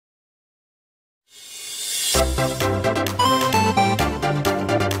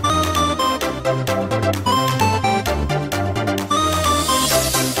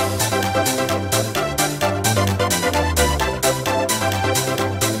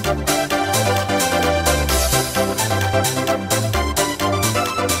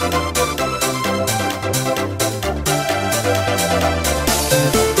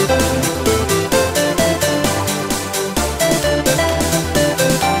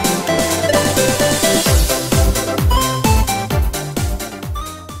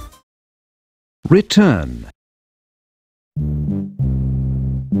Return.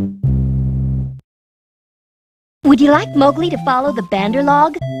 Would you like Mowgli to follow the Bandar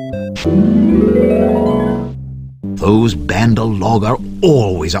log? Those Bandar log are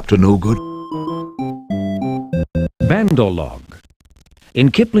always up to no good. Bandar log.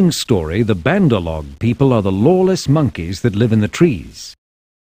 In Kipling's story, the Bandar log people are the lawless monkeys that live in the trees.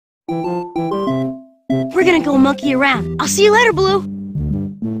 We're gonna go monkey around. I'll see you later, Blue.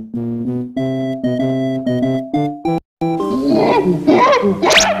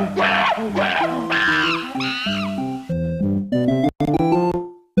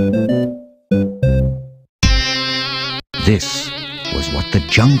 This was what the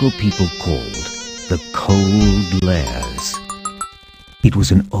jungle people called the Cold Lairs. It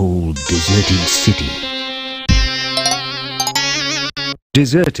was an old deserted city.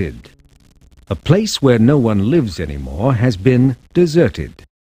 Deserted. A place where no one lives anymore has been deserted.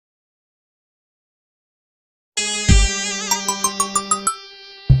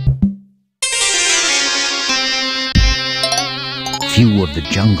 Few of the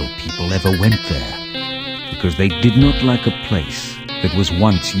jungle people ever went there, because they did not like a place that was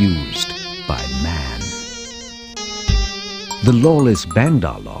once used by man. The lawless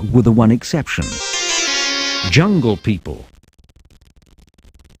Bandar log were the one exception. Jungle people.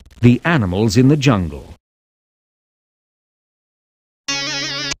 The animals in the jungle.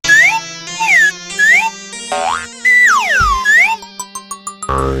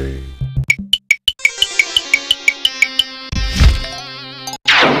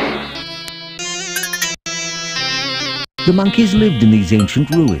 The monkeys lived in these ancient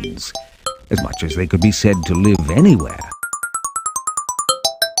ruins, as much as they could be said to live anywhere.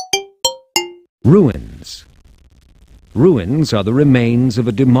 Ruins. Ruins are the remains of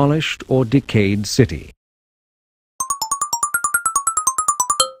a demolished or decayed city.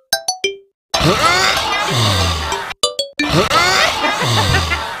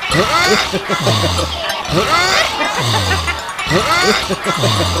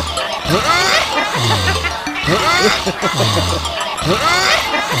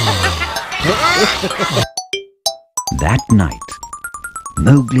 That night,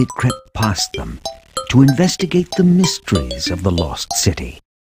 Mowgli crept past them to investigate the mysteries of the lost city.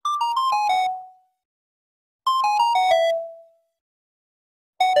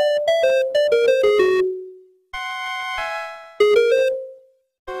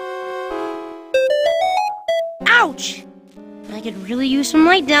 Ouch! I could really use some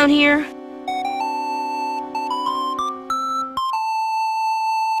light down here.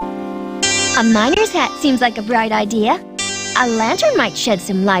 A miner's hat seems like a bright idea. A lantern might shed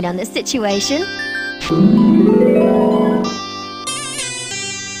some light on the situation.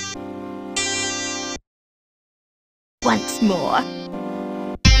 Once more.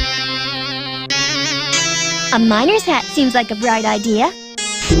 A miner's hat seems like a bright idea.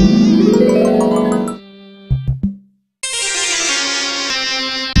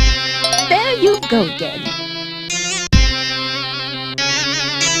 There you go again.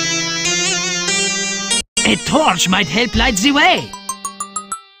 A torch might help light the way.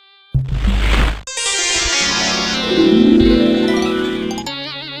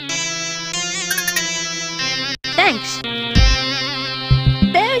 Thanks.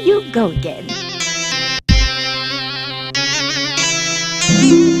 There you go again.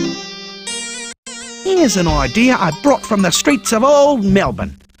 Here's an idea I brought from the streets of old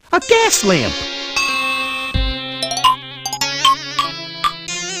Melbourne. A gas lamp.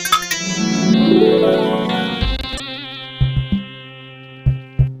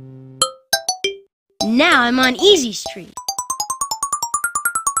 Now I'm on Easy Street.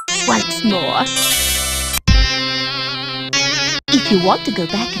 Once more. If you want to go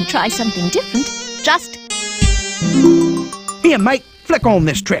back and try something different, just... Here, mate, flick on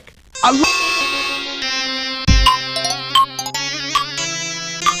this trick.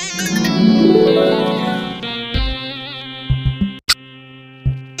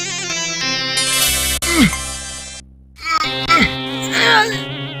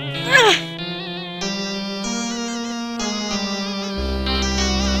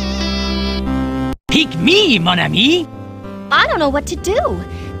 Pick me, mon ami. I don't know what to do.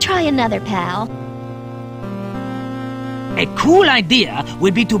 Try another, pal. A cool idea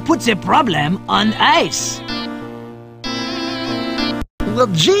would be to put the problem on ice. Well,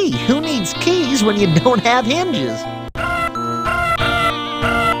 gee, who needs keys when you don't have hinges?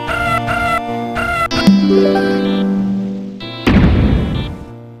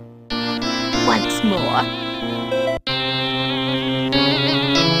 Once more.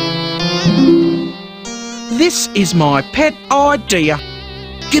 This is my pet idea.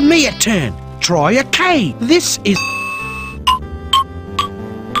 Give me a turn. Try a key. This is...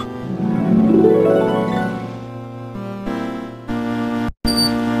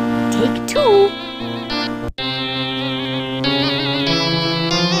 Take two.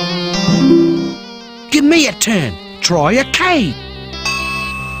 Give me a turn. Try a key.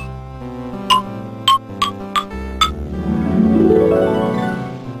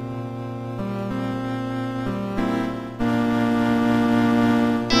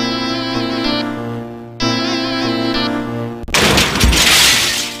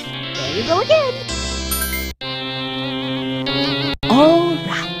 There you go again. All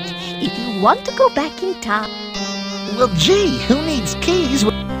right. If you want to go back in time... Well, gee, who needs keys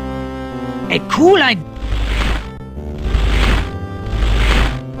when... A cool idea.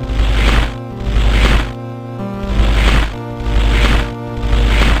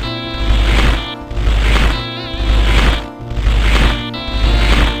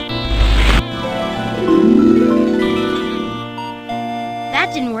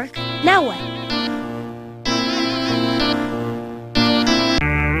 That didn't work. Now what?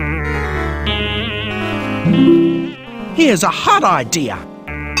 Here's a hot idea.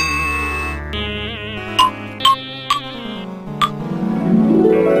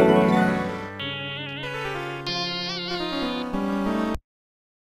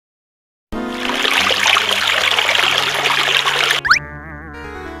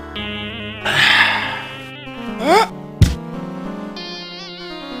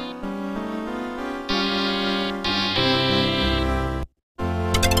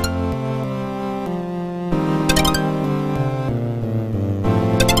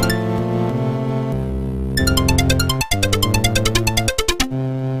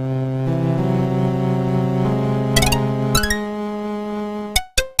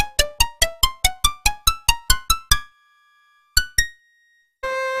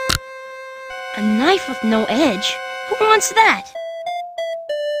 A knife with no edge? Who wants that?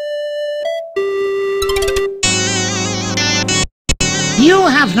 You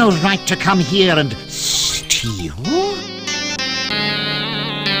have no right to come here and steal.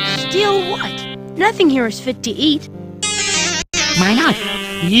 Steal what? Nothing here is fit to eat. My knife.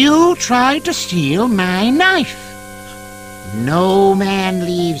 You tried to steal my knife. No man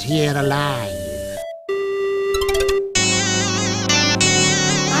leaves here alive.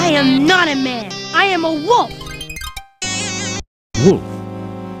 I am not a man. I am a wolf. Wolf.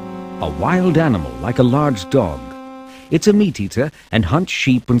 A wild animal like a large dog. It's a meat-eater and hunts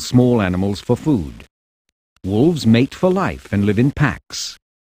sheep and small animals for food. Wolves mate for life and live in packs.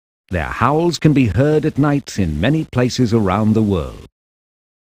 Their howls can be heard at night in many places around the world.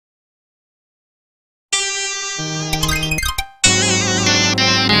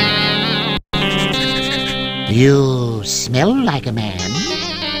 You smell like a man,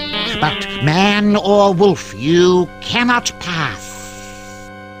 but man or wolf, you cannot pass.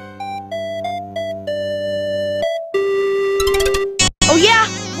 Oh yeah?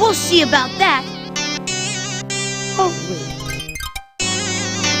 We'll see about that. Oh, wait.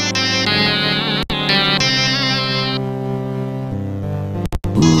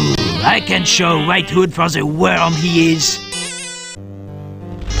 I can show White Hood for the worm he is.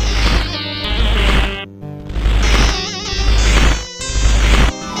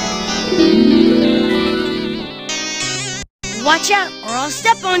 Watch out, or I'll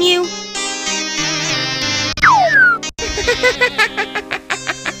step on you.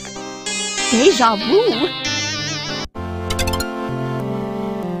 Deja vu.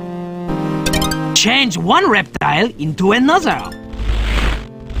 Change one reptile into another.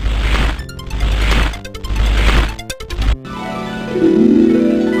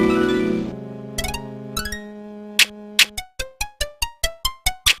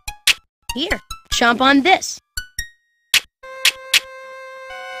 Here, chomp on this.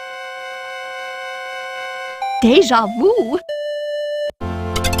 Deja vu.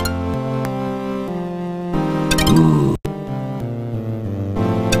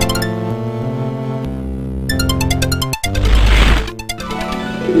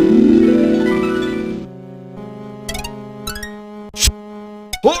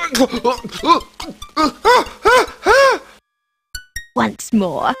 Once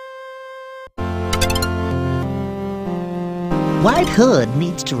more. White Hood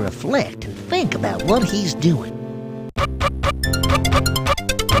needs to reflect and think about what he's doing.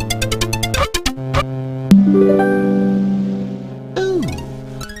 Ooh,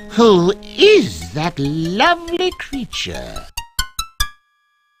 who is that lovely creature?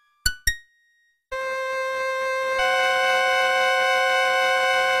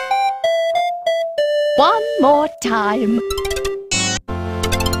 One more time.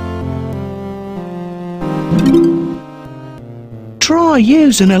 Try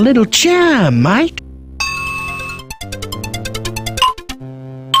using a little charm, mate.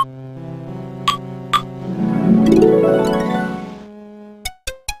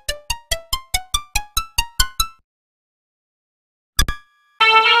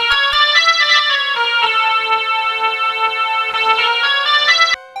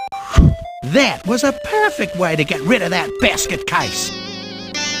 That was a perfect way to get rid of that basket case.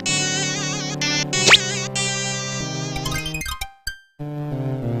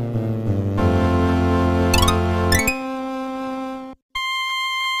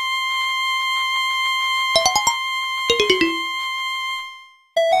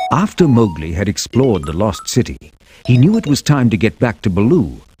 After Mowgli had explored the lost city, he knew it was time to get back to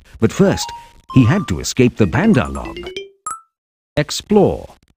Baloo. But first, he had to escape the Bandar Log.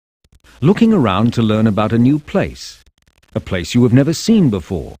 Explore. Looking around to learn about a new place. A place you have never seen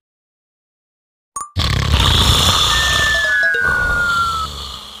before.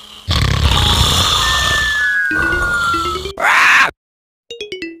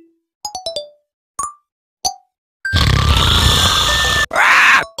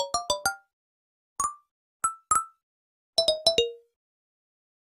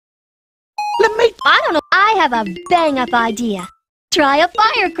 I don't know. I have a bang-up idea. Try a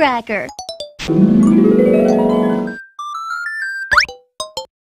firecracker.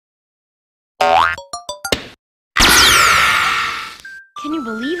 Can you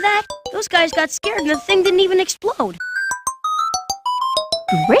believe that? Those guys got scared and the thing didn't even explode.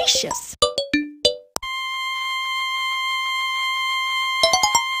 Gracious.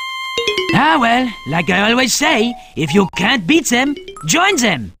 Ah well, like I always say, if you can't beat them, join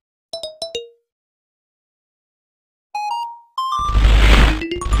them.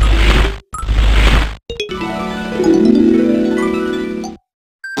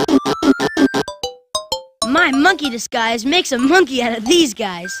 My monkey disguise makes a monkey out of these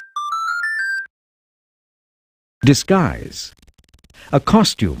guys. Disguise. A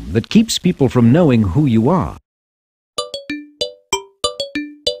costume that keeps people from knowing who you are.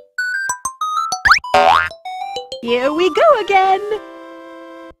 Here we go again.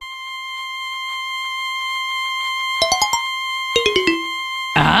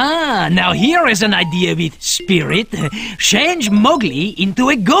 Ah, now here is an idea with spirit. Change Mowgli into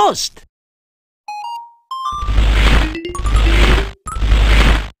a ghost.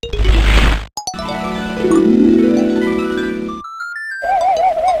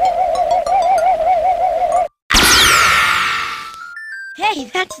 Hey,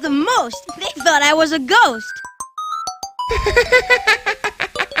 that's the most. They thought I was a ghost.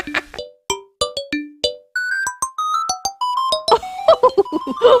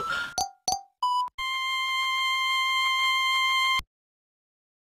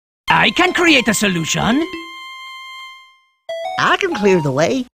 I can create a solution. I can clear the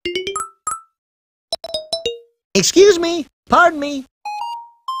way. Excuse me, pardon me.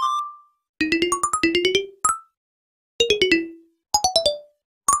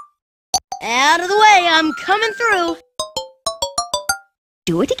 Out of the way, I'm coming through.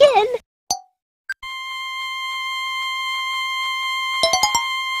 Do it again.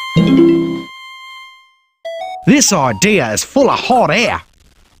 This idea is full of hot air.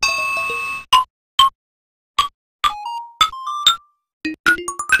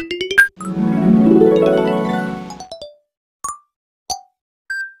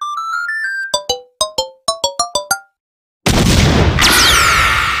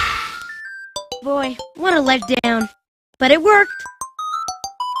 Boy, what a letdown. But it worked.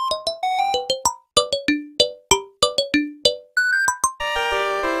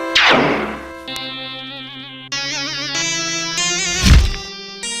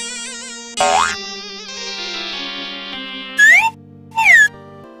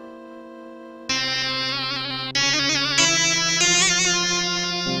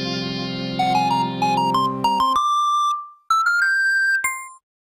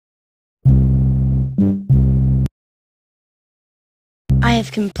 I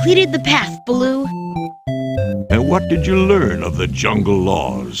have completed the path, Baloo. And what did you learn of the jungle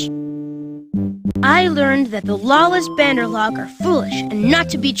laws? I learned that the lawless Banderlog are foolish and not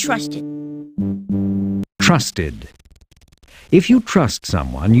to be trusted. Trusted. If you trust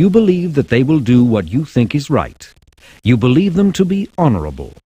someone, you believe that they will do what you think is right. You believe them to be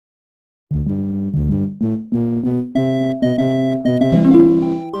honorable.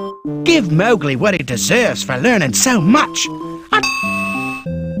 Give Mowgli what he deserves for learning so much.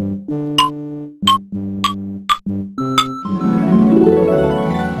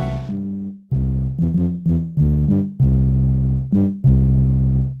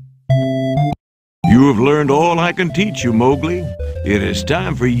 You have learned all I can teach you, Mowgli. It is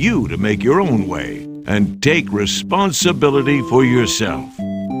time for you to make your own way and take responsibility for yourself.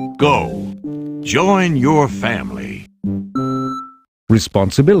 Go. Join your family.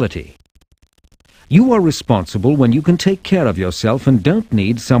 Responsibility. You are responsible when you can take care of yourself and don't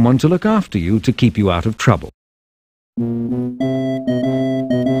need someone to look after you to keep you out of trouble.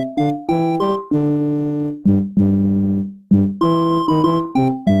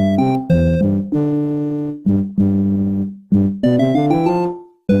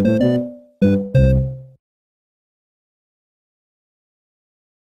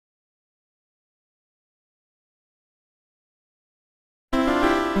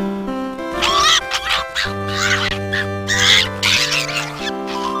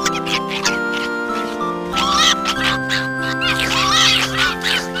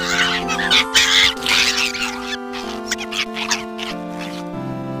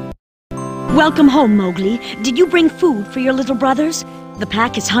 Welcome home, Mowgli. Did you bring food for your little brothers? The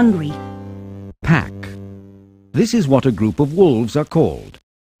pack is hungry. Pack. This is what a group of wolves are called.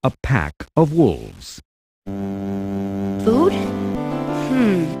 A pack of wolves. Food?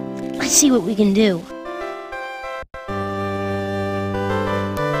 Let's see what we can do.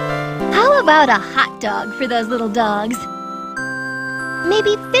 How about a hot dog for those little dogs?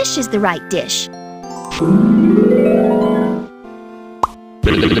 Maybe fish is the right dish.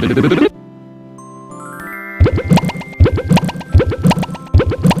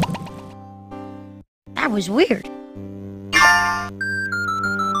 That was weird. How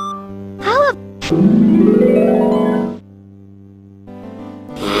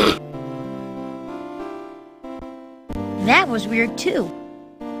That was weird too.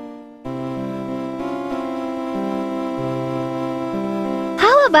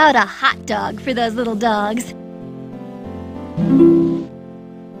 How about a hot dog for those little dogs?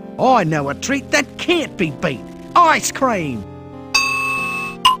 I know a treat that can't be beat. Ice cream.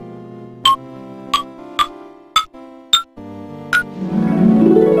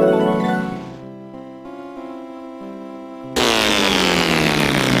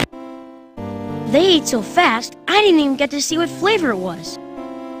 They ate so fast, I didn't even get to see what flavor it was.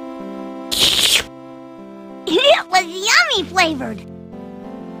 It was yummy flavored.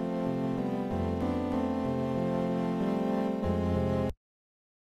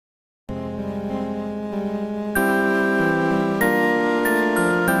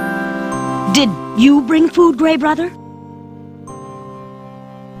 Did you bring food, Gray Brother?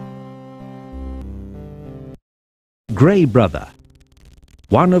 Gray Brother.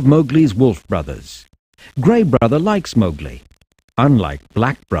 One of Mowgli's wolf brothers. Gray Brother likes Mowgli, unlike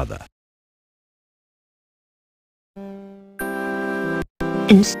Black Brother.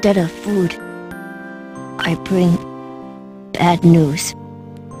 Instead of food, I bring bad news.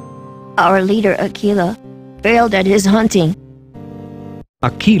 Our leader, Akela, failed at his hunting.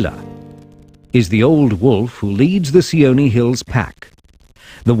 Akela is the old wolf who leads the Seoni Hills pack,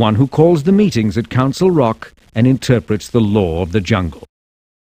 the one who calls the meetings at Council Rock and interprets the law of the jungle.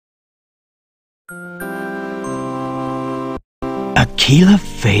 Akela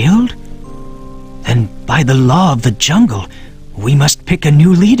failed? Then by the law of the jungle, we must pick a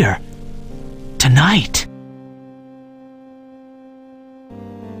new leader. Tonight.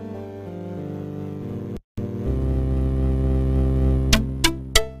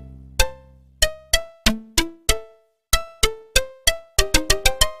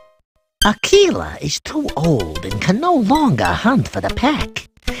 Akela is too old and can no longer hunt for the pack.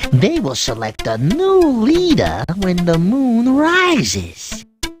 They will select a new leader when the moon rises.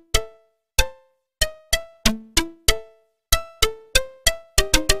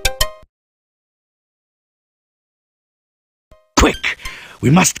 Quick! We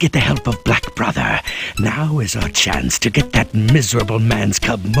must get the help of Black Brother. Now is our chance to get that miserable man's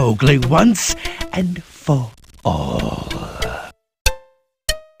cub Mowgli once and for all.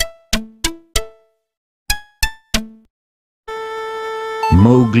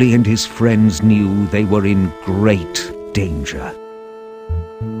 Mowgli and his friends knew they were in great danger.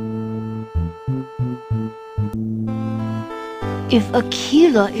 If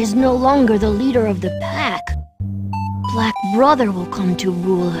Aquila is no longer the leader of the pack, Black Brother will come to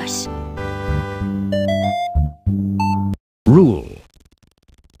rule us. Rule.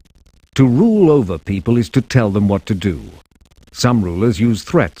 To rule over people is to tell them what to do. Some rulers use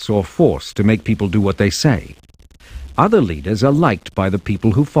threats or force to make people do what they say. Other leaders are liked by the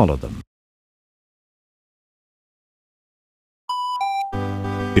people who follow them.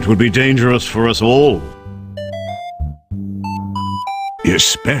 It would be dangerous for us all.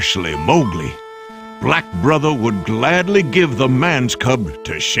 Especially Mowgli. Black Brother would gladly give the man's cub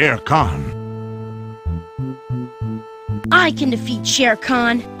to Shere Khan. I can defeat Shere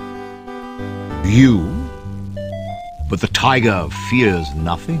Khan. You? But the tiger fears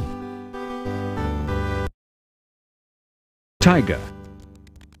nothing. Tiger.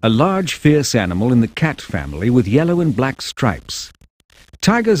 A large, fierce animal in the cat family with yellow and black stripes.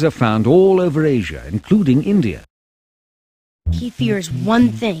 Tigers are found all over Asia, including India. He fears one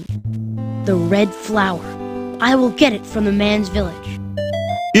thing. The red flower. I will get it from the man's village.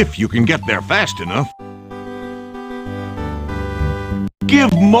 If you can get there fast enough.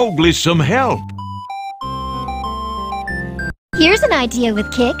 Give Mowgli some help. Here's an idea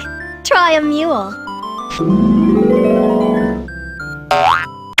with Kick. Try a mule.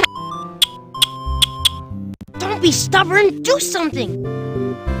 Don't be stubborn. Do something.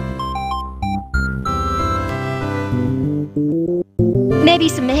 Maybe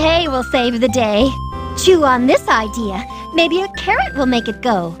some hay will save the day. Chew on this idea. Maybe a carrot will make it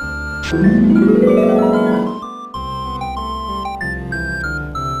go.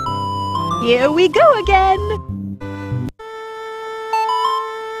 Here we go again.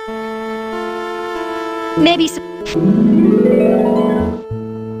 Maybe some...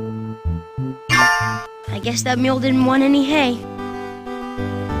 I guess that mule didn't want any hay.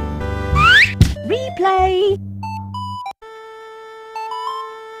 Replay.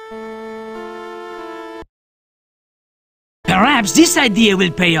 Perhaps this idea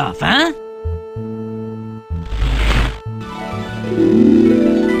will pay off, huh?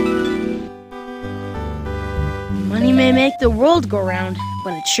 Money may make the world go round,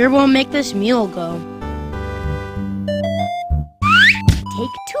 but it sure won't make this mule go.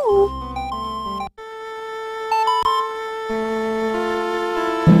 Take two.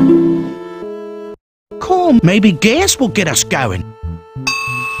 Come, maybe gas will get us going.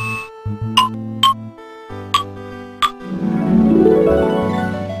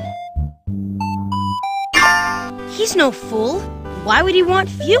 He's no fool. Why would he want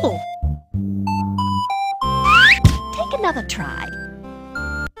fuel? Take another try.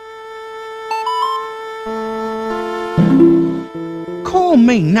 Call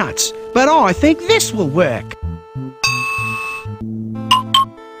me nuts, but I think this will work.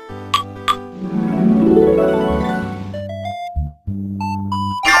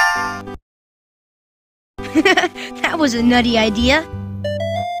 That was a nutty idea.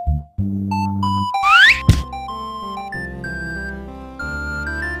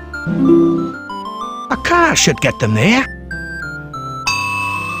 A car should get them there.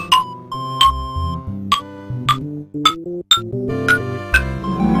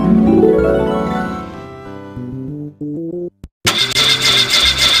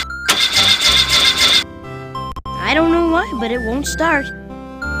 I don't know why, but it won't start.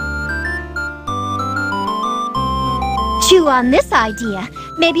 Chew on this idea.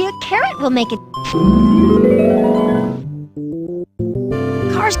 Maybe a carrot will make it...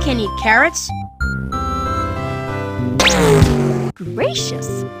 Cars can't eat carrots.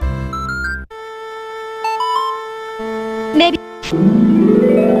 Gracious. Maybe...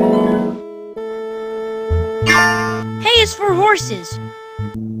 Hay is for horses.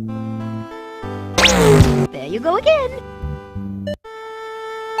 There you go again.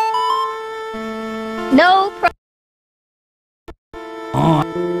 No problem.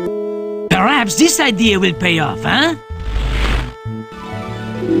 Oh, perhaps this idea will pay off, huh?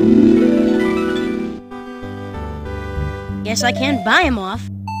 Guess I can't buy him off.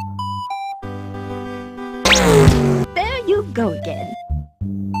 There you go again.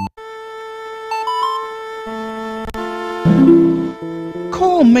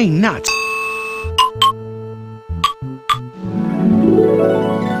 Call me nuts.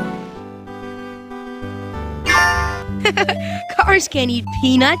 Cars can't eat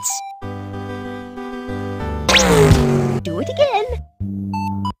peanuts. Do it again.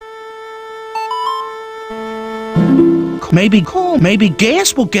 Maybe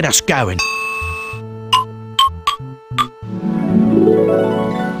gas will get us going.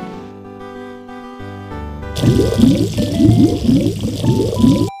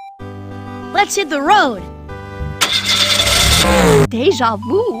 Let's hit the road. Deja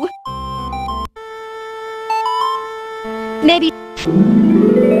vu. Maybe.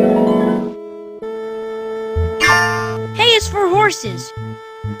 Hay is for horses.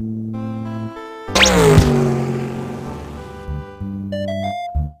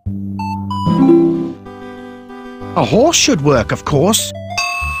 A horse should work, of course.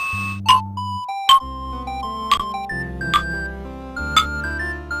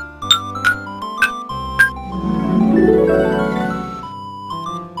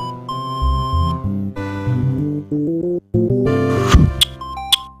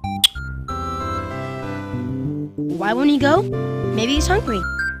 Why won't he go? Maybe he's hungry.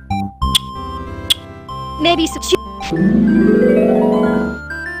 Maybe some.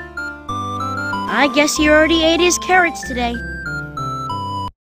 I guess he already ate his carrots today.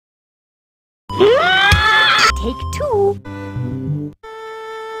 Take two.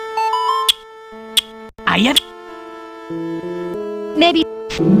 I have. Maybe.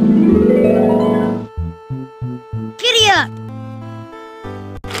 Giddy up!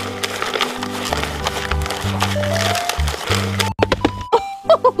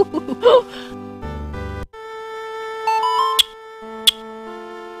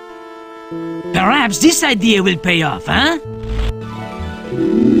 Perhaps this idea will pay off, huh?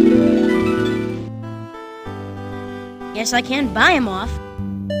 Guess I can't buy him off.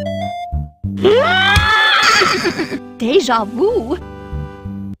 Deja vu.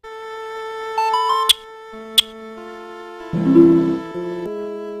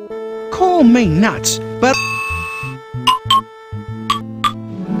 Call me nuts, but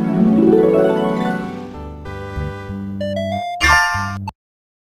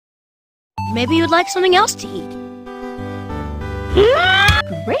Maybe you'd like something else to eat.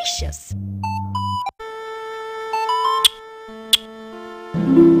 Gracious.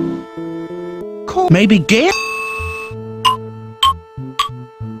 maybe get.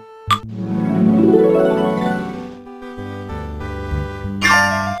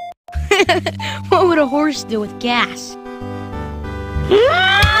 What would a horse do with gas?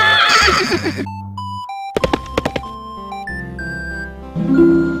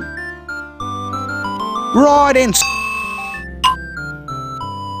 Right in.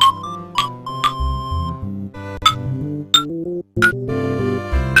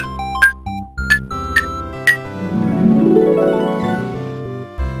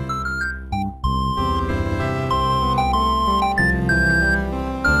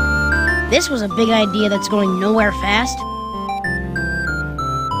 This was a big idea that's going nowhere fast.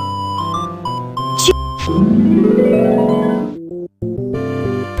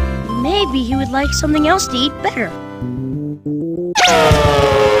 Maybe he would like something else to eat better.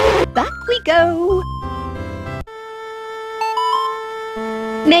 Back we go.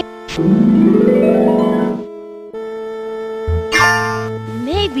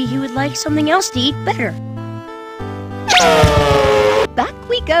 Maybe he would like something else to eat better. Back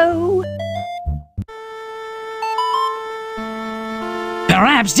we go.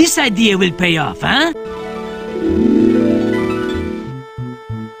 Perhaps this idea will pay off, huh?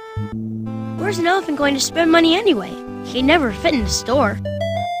 Where's an elephant going to spend money anyway? He never fit in the store.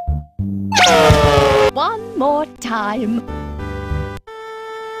 One more time.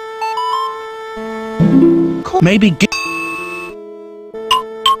 Maybe get.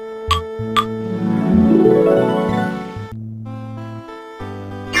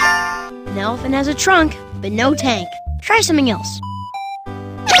 An elephant has a trunk, but no tank. Try something else.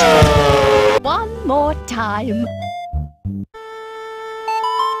 One more time.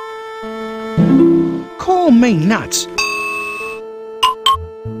 Call me nuts.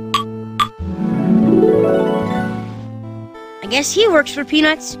 I guess he works for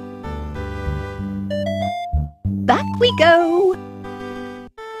peanuts. Back we go.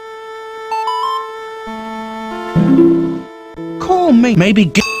 Call me. Maybe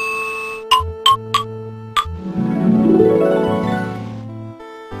get.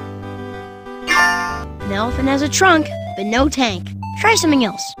 An elephant has a trunk, but no tank. Try something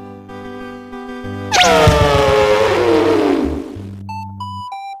else.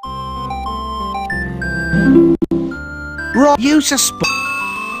 Right. Use a spoon.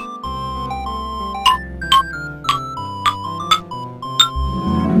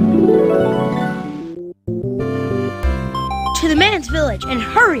 To the man's village, and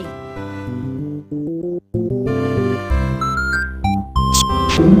hurry!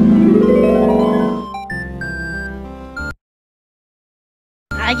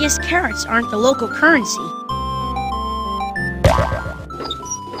 I guess carrots aren't the local currency.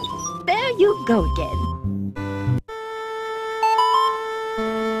 There you go again.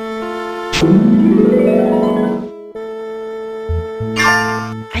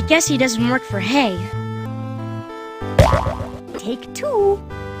 guess he doesn't work for hay. Take two.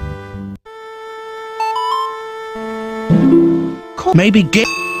 Maybe get...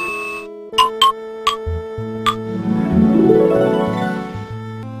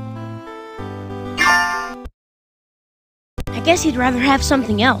 I guess he'd rather have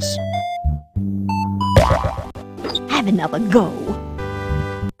something else. Have another go.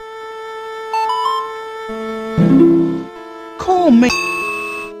 Call me...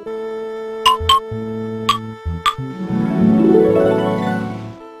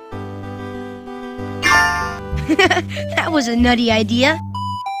 That was a nutty idea.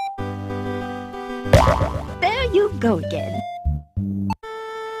 There you go again.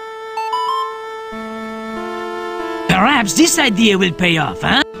 Perhaps this idea will pay off,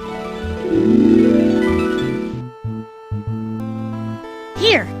 huh?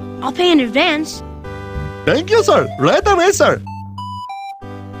 Here, I'll pay in advance. Thank you, sir. Right away, sir.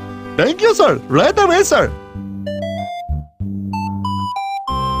 Thank you, sir. Right away, sir.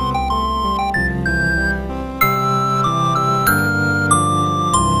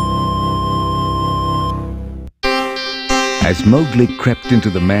 As Mowgli crept into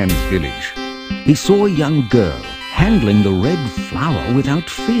the man's village, he saw a young girl handling the red flower without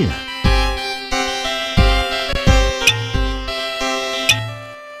fear.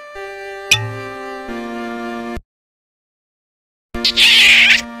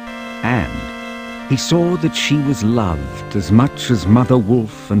 And he saw that she was loved as much as Mother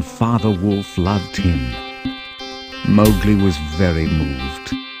Wolf and Father Wolf loved him. Mowgli was very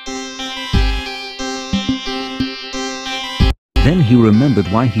moved. Then he remembered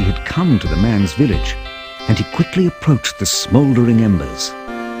why he had come to the man's village, and he quickly approached the smouldering embers.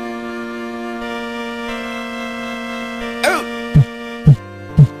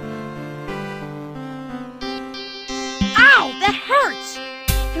 Ow! That hurts!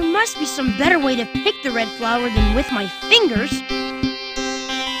 There must be some better way to pick the red flower than with my fingers.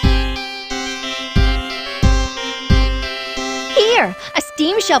 Here, a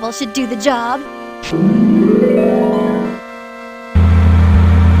steam shovel should do the job.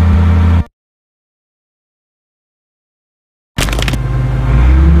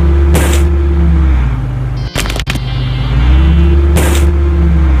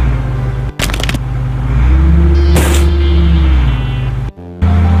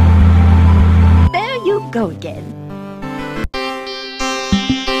 Go again.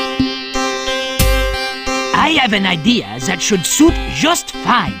 I have an idea that should suit just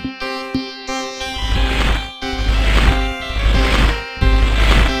fine.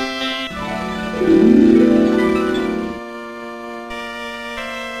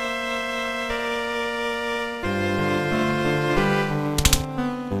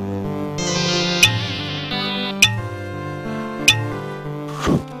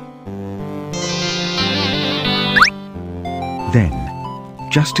 Then,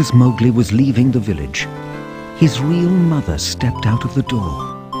 just as Mowgli was leaving the village, his real mother stepped out of the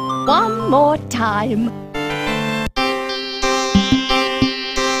door. One more time.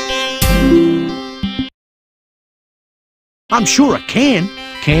 I'm sure I can.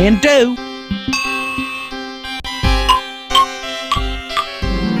 Can do.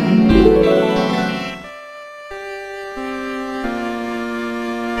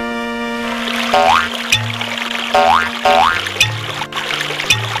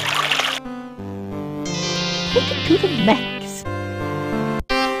 Take it to the max.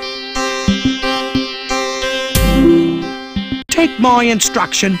 Take my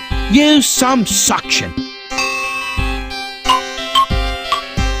instruction. Use some suction.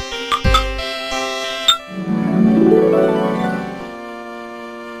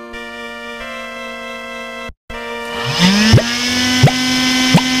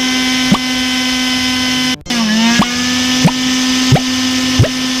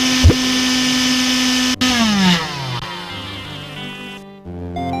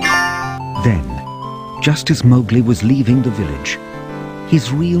 Then, just as Mowgli was leaving the village,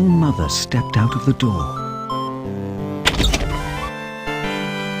 his real mother stepped out of the door.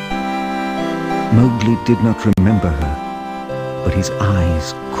 Mowgli did not remember her, but his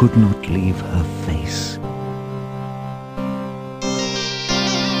eyes could not leave her face.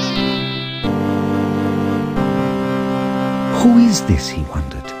 Who is this, he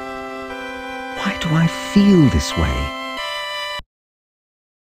wondered? Why do I feel this way?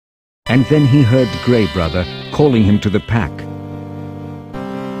 And then he heard Gray Brother calling him to the pack.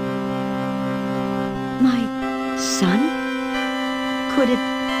 My son? Could it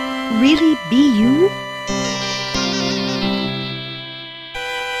really be you?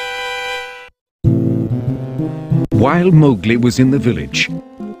 While Mowgli was in the village,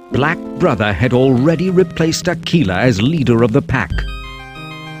 Black Brother had already replaced Aquila as leader of the pack.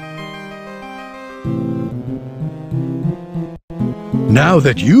 Now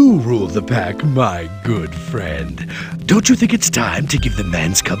that you rule the pack, my good friend, don't you think it's time to give the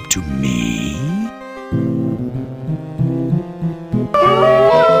man's cub to me?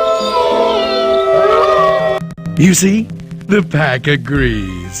 You see, the pack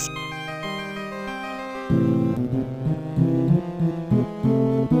agrees.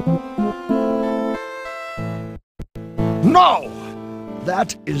 No!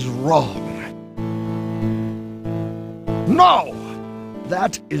 That is wrong. No!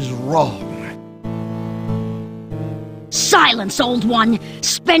 That is wrong. Silence, old one!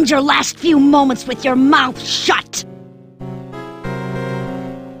 Spend your last few moments with your mouth shut!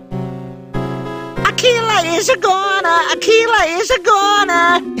 Aquila is a goner! Aquila is a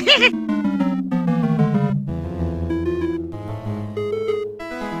goner!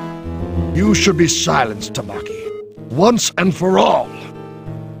 You should be silenced, Tamaki. Once and for all.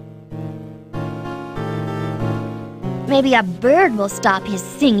 Maybe a bird will stop his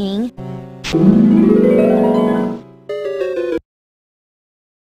singing.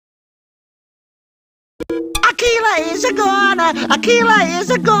 Aquila is a goner! Aquila is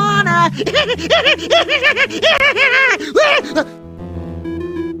a goner!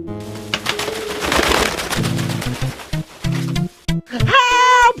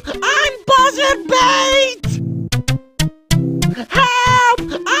 Help! I'm buzzard bait! Help!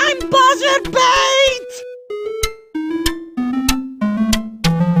 I'm buzzard bait!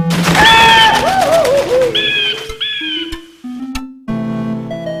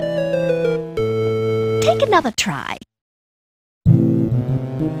 Take another try.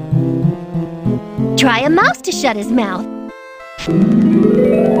 Try a mouse to shut his mouth.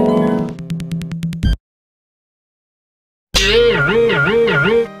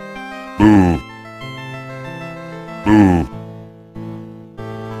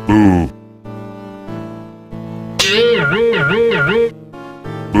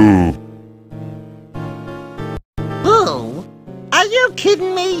 Boo! Are you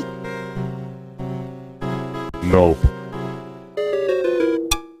kidding me? No.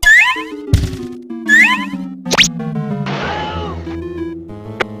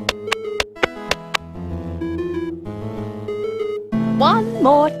 One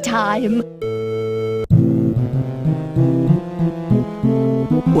more time.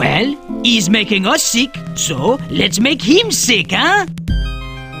 Well, he's making us sick, so let's make him sick, huh?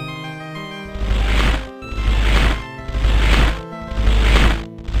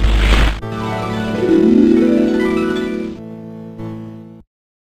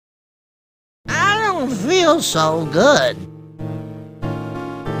 I don't feel so good.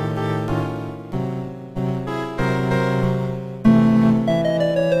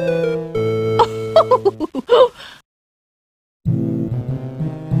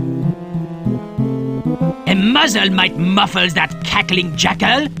 A muzzle might muffle that cackling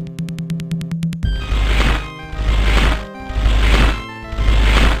jackal.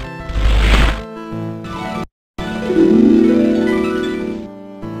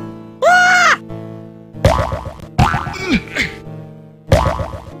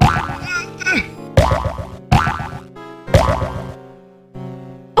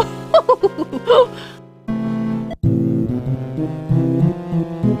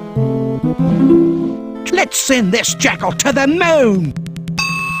 Let's send this jackal to the moon!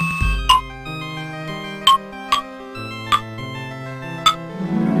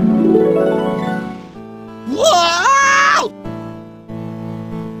 Whoa!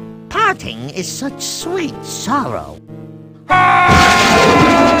 Parting is such sweet sorrow.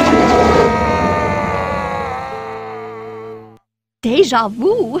 Deja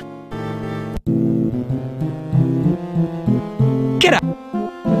vu. Get up!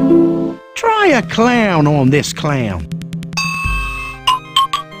 Try a clown on this clown.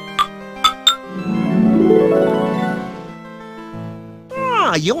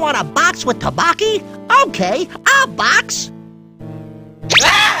 Oh, you want a box with Tabaki? Okay, I'll box.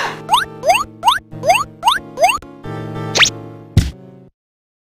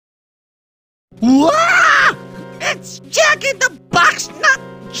 Wah! It's Jack in the Box, not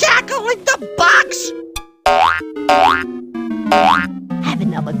Jackal in the Box! Have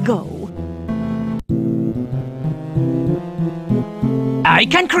another go. I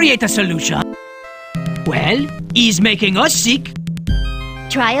can create a solution. Well, he's making us sick.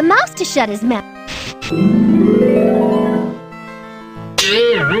 Try a mouse to shut his mouth.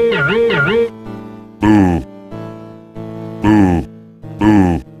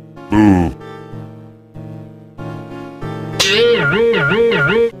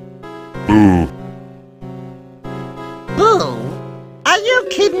 Boo. Boo? Are you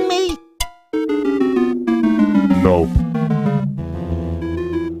kidding me? No.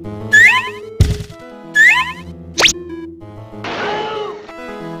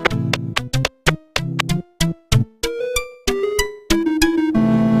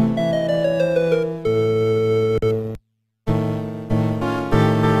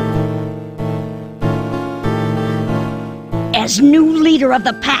 As new leader of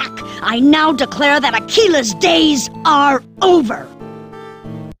the pack, I now declare that Aquila's days are over.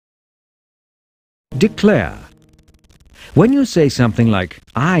 Declare. When you say something like,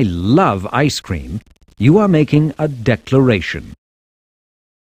 I love ice cream, you are making a declaration.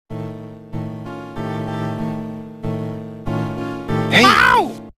 Hey!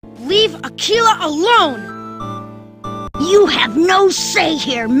 Ow! Leave Aquila alone! You have no say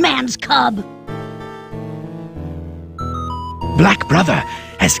here, man's cub. Black Brother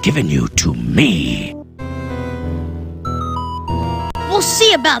has given you to me. We'll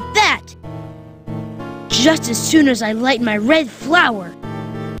see about that! Just as soon as I light my red flower.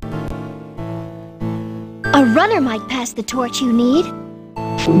 A runner might pass the torch you need.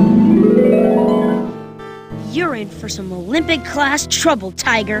 You're in for some Olympic-class trouble,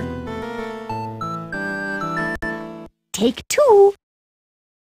 Tiger. Take two.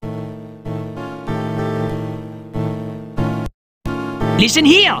 Listen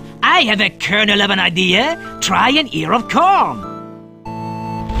here, I have a kernel of an idea. Try an ear of corn.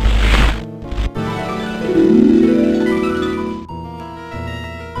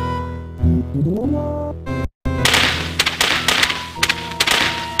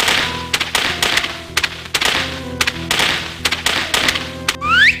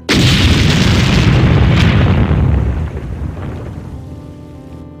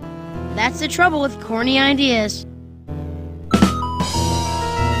 That's the trouble with corny ideas.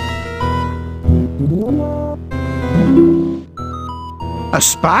 A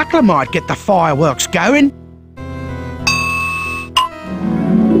sparkler might get the fireworks going.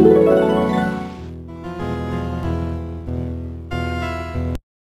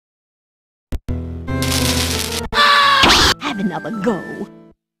 Have another go.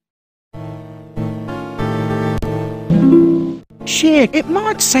 Sure, it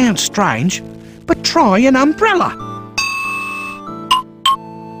might sound strange, but try an umbrella.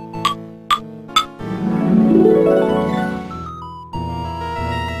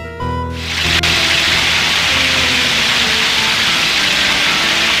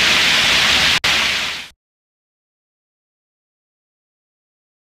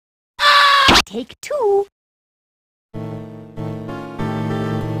 Take two.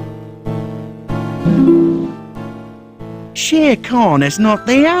 Shere Khan is not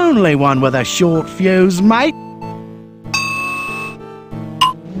the only one with a short fuse, mate.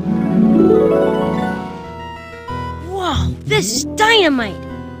 Whoa, this is dynamite!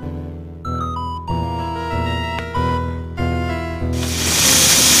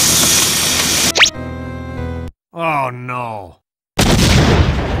 Oh no.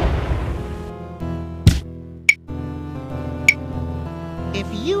 If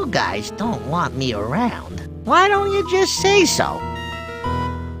you guys don't want me around, why don't you just say so?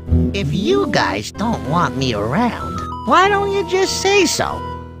 If you guys don't want me around, why don't you just say so?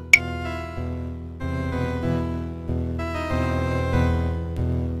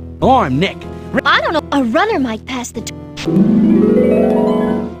 I'm Nick. I don't know. A runner might pass the torch.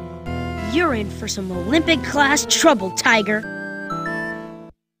 You're in for some Olympic-class trouble, Tiger.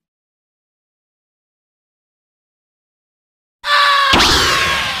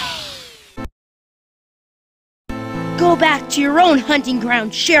 Go back to your own hunting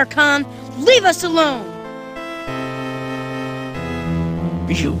ground, Shere Khan. Leave us alone.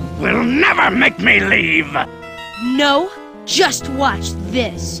 You will never make me leave. No, just watch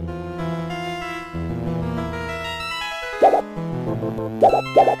this.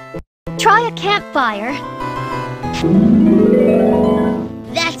 Try a campfire.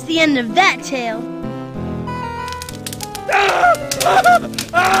 That's the end of that tale.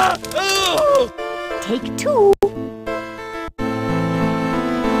 Take two.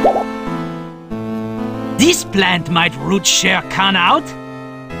 This plant might root Shere Khan out.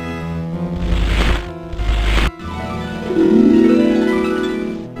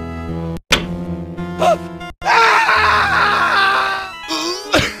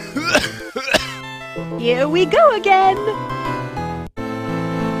 Here we go again.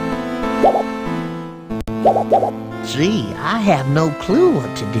 Gee, I have no clue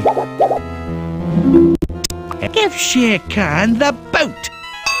what to do. Give Shere Khan the boat.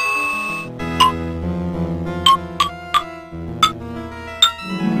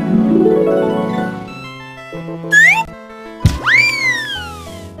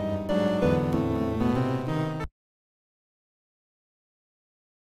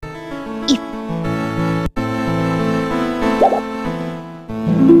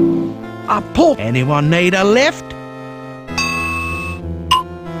 a pork. Anyone need a lift?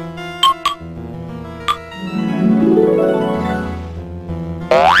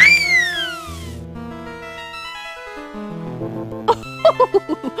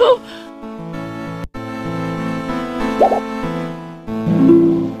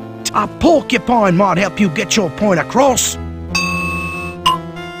 A porcupine might help you get your point across.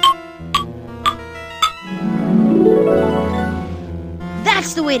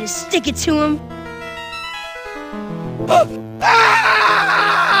 That's the way to stick it to him.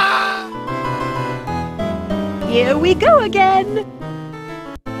 Here we go again.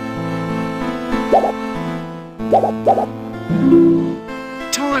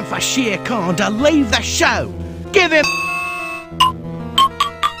 Time for Shere Khan to leave the show. Give him...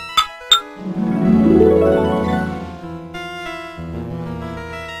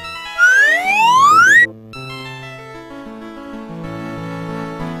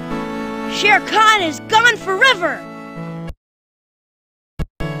 Shere Khan is gone forever!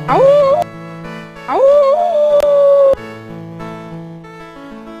 Ow! Ow!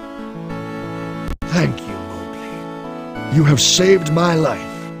 Thank you, Mowgli. You have saved my life,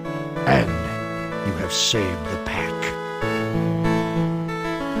 and you have saved the pack.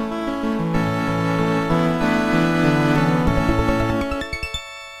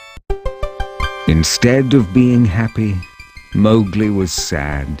 Instead of being happy, Mowgli was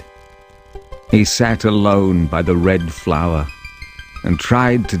sad. He sat alone by the red flower and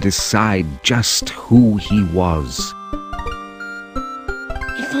tried to decide just who he was.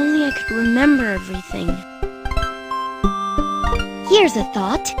 If only I could remember everything. Here's a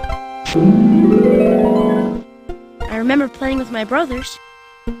thought. I remember playing with my brothers.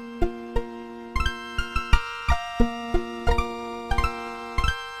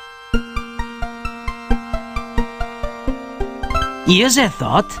 Here's a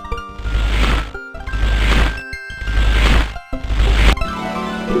thought.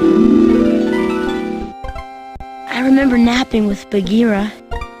 I remember napping with Bagheera.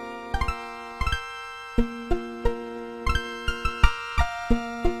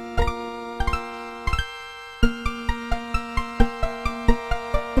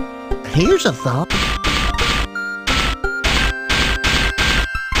 Here's a thought.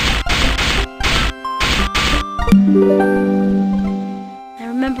 I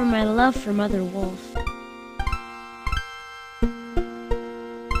remember my love for Mother Wolf.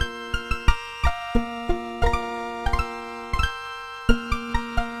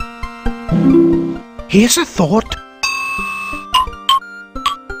 Here's a thought.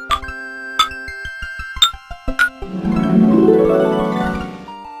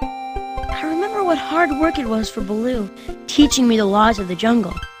 I remember what hard work it was for Baloo, teaching me the laws of the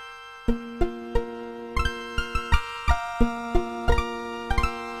jungle.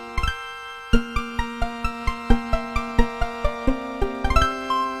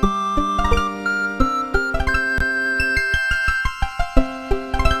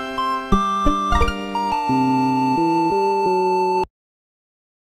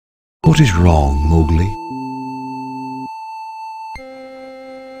 What is wrong, Mowgli?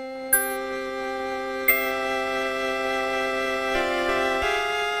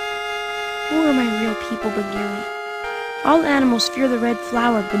 Who are my real people, Bagheera? All animals fear the red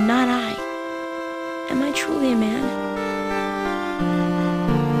flower, but not I. Am I truly a man?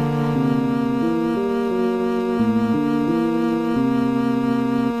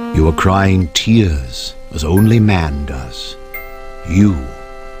 You are crying tears, as only man does. You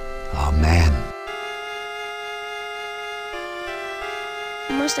are man.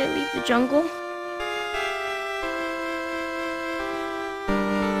 Must I leave the jungle?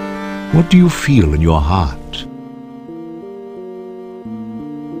 What do you feel in your heart?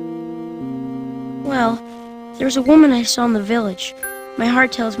 Well, there's a woman I saw in the village. My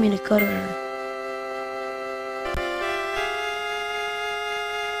heart tells me to go to her.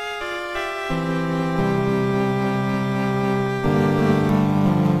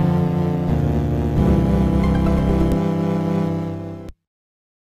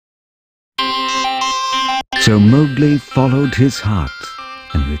 So Mowgli followed his heart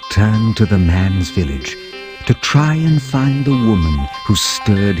and returned to the man's village to try and find the woman who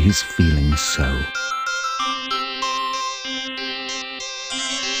stirred his feelings so.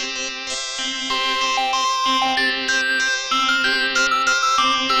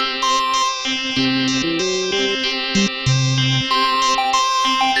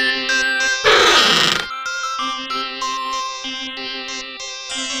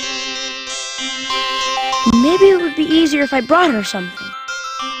 Maybe it would be easier if I brought her something.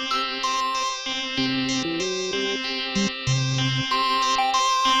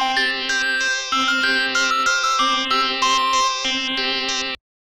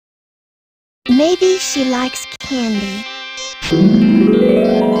 Maybe she likes candy.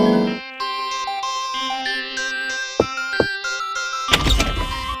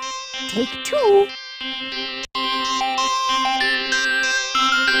 Take two.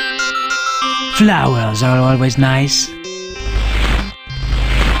 Flowers are always nice.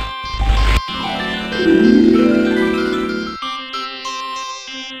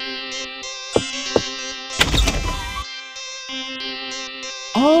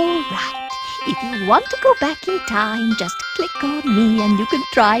 All right. If you want to go back in time, just click on me and you can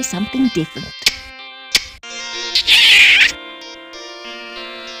try something different.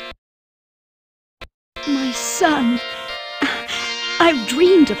 My son, I've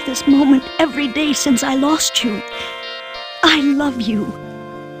dreamed of this moment every day since I lost you. I love you.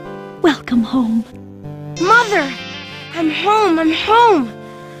 Welcome home. Mother! I'm home, I'm home!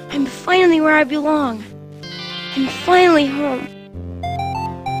 I'm finally where I belong. I'm finally home.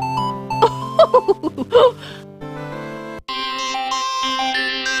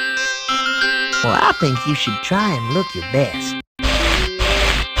 Well, I think you should try and look your best.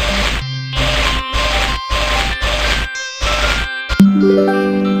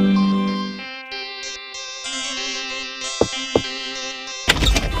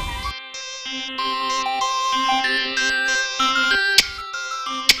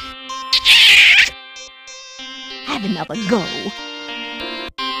 Have another go.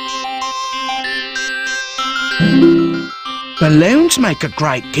 Balloons make a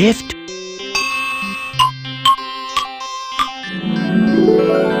great gift.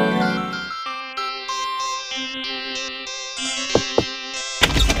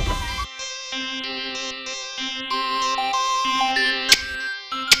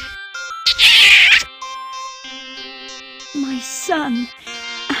 My son,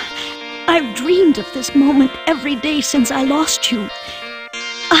 I've dreamed of this moment every day since I lost you.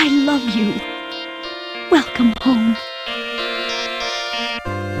 I love you. Welcome home.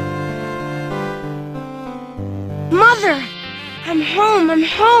 Mother! I'm home, I'm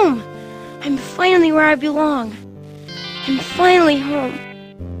home! I'm finally where I belong. I'm finally home.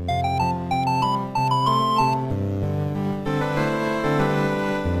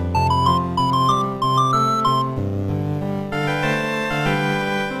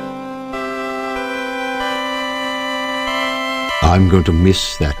 I'm going to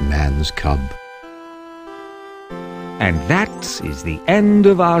miss that man's cub. And that is the end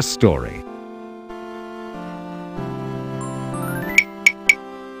of our story.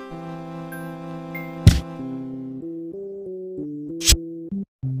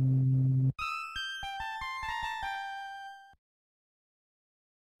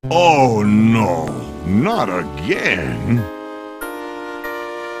 Oh no, not again.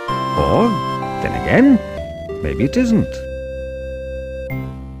 Or, then again, maybe it isn't.